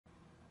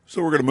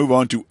So we're going to move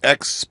on to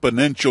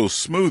exponential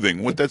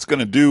smoothing. What that's going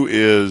to do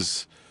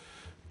is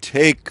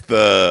take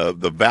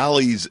the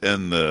valleys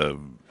and the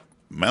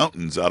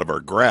mountains out of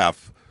our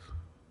graph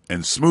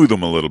and smooth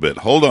them a little bit.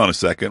 Hold on a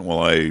second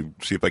while I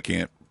see if I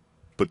can't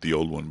put the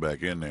old one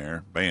back in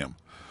there. Bam.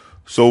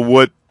 So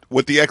what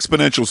the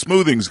exponential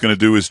smoothing is going to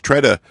do is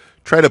try to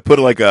put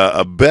like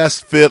a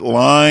best fit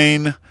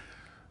line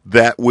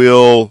that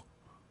will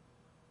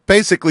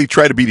basically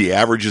try to be the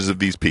averages of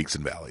these peaks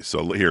and valleys.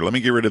 So here, let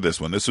me get rid of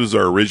this one. This was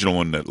our original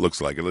one that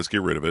looks like it. Let's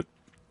get rid of it.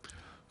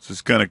 This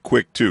is kind of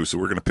quick too. So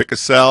we're going to pick a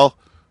cell,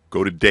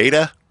 go to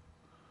data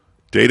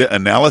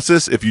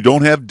analysis. If you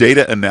don't have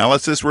data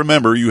analysis,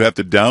 remember you have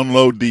to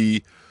download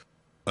the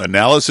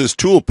analysis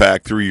tool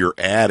pack through your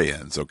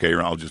add-ins. Okay,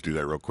 I'll just do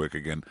that real quick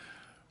again.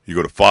 You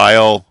go to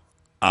file,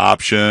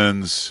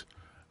 options,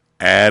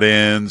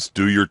 add-ins,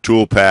 do your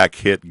tool pack,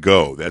 hit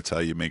go. That's how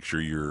you make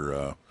sure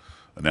your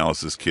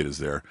analysis kit is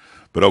there.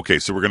 But okay,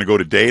 so we're going to go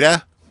to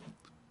data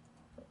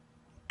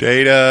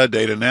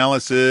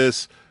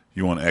analysis.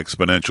 You want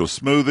exponential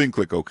smoothing,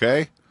 click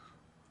OK.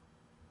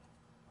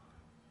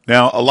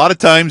 Now, a lot of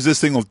times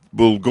this thing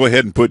will go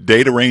ahead and put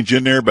data range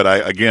in there, but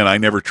I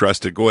never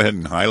trust it. Go ahead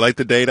and highlight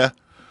the data.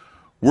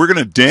 We're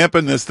going to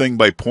dampen this thing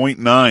by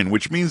 0.9,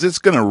 which means it's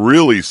going to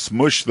really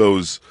smush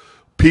those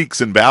peaks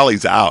and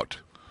valleys out.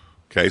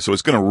 Okay, so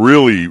it's going to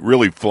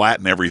really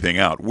flatten everything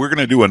out. We're going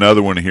to do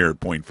another one here at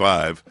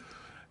 0.5.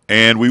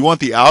 And we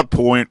want the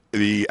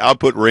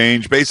output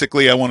range.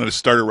 Basically, I wanted to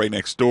start it right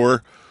next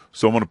door.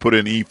 So I'm going to put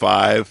in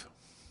E5,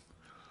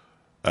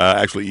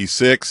 actually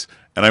E6,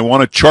 and I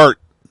want a chart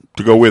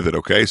to go with it,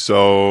 okay?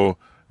 So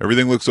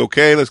everything looks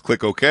okay. Let's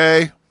click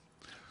OK.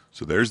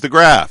 So there's the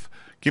graph.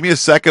 Give me a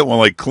second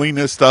while I clean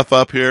this stuff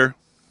up here.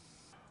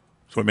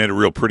 So I made it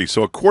real pretty.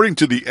 So according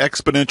to the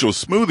exponential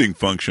smoothing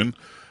function,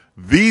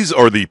 these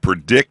are the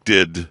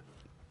predicted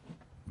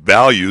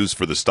values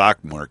for the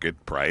stock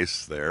market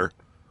price there.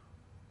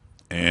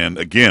 And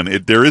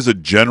again, there is a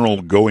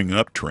general going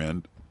up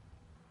trend,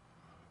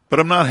 but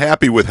I'm not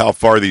happy with how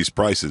far these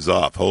prices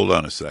off. Hold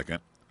on a second.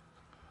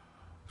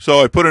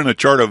 So I put in a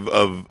chart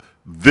of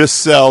this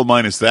cell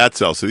minus that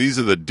cell. So these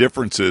are the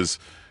differences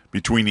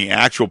between the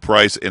actual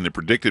price and the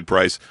predicted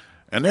price,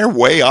 and they're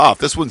way off.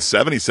 This one's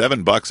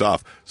 $77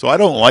 off. So I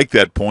don't like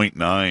that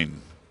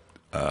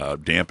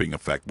 0.9 damping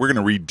effect. We're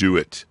going to redo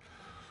it,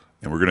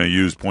 and we're going to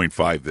use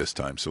 0.5 this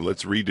time. So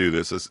let's redo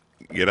this. Let's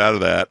get out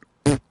of that.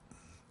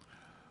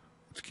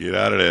 Let's get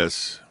out of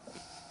this.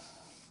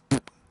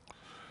 And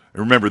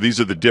remember,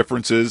 these are the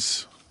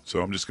differences.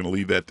 So I'm just going to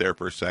leave that there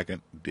for a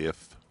second.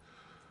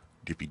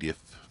 Dippy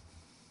diff.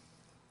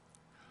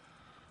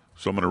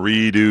 So I'm going to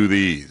redo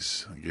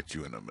these. I'll get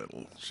you in the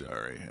middle.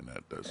 Sorry, and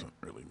that doesn't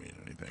really mean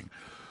anything.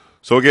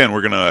 So again,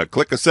 we're going to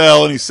click a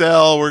cell, any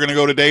cell. We're going to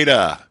go to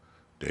data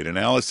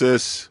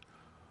analysis,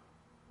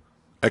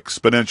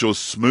 exponential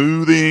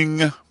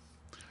smoothing.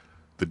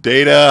 The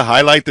data,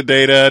 highlight the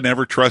data,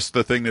 never trust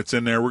the thing that's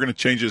in there. We're going to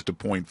change this to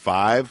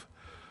 0.5.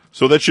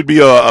 So that should be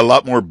a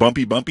lot more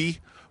bumpy.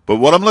 But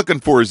what I'm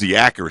looking for is the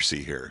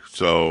accuracy here.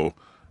 So,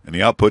 and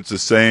the output's the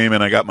same,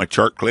 and I got my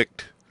chart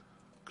clicked.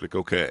 Click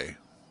OK.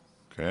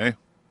 Okay.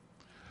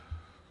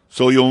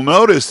 So you'll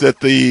notice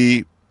that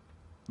the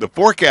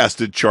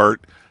forecasted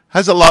chart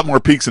has a lot more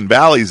peaks and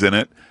valleys in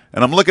it,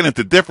 and I'm looking at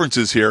the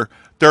differences here.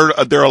 They're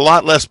a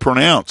lot less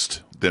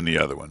pronounced than the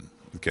other one.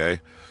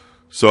 Okay.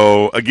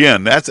 So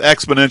again, that's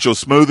exponential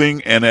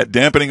smoothing, and that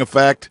dampening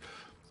effect,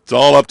 it's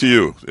all up to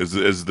you.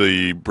 As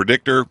the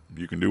predictor,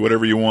 you can do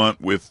whatever you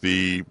want with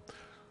the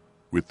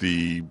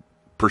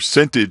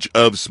percentage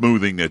of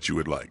smoothing that you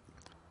would like.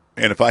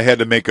 And if I had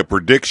to make a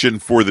prediction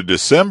for the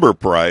December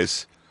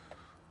price,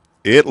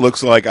 it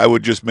looks like I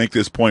would just make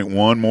this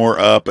 0.1 more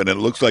up, and it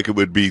looks like it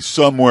would be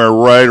somewhere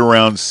right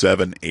around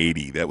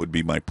 780. That would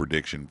be my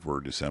prediction for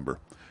December.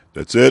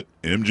 That's it.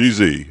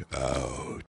 MGZ out.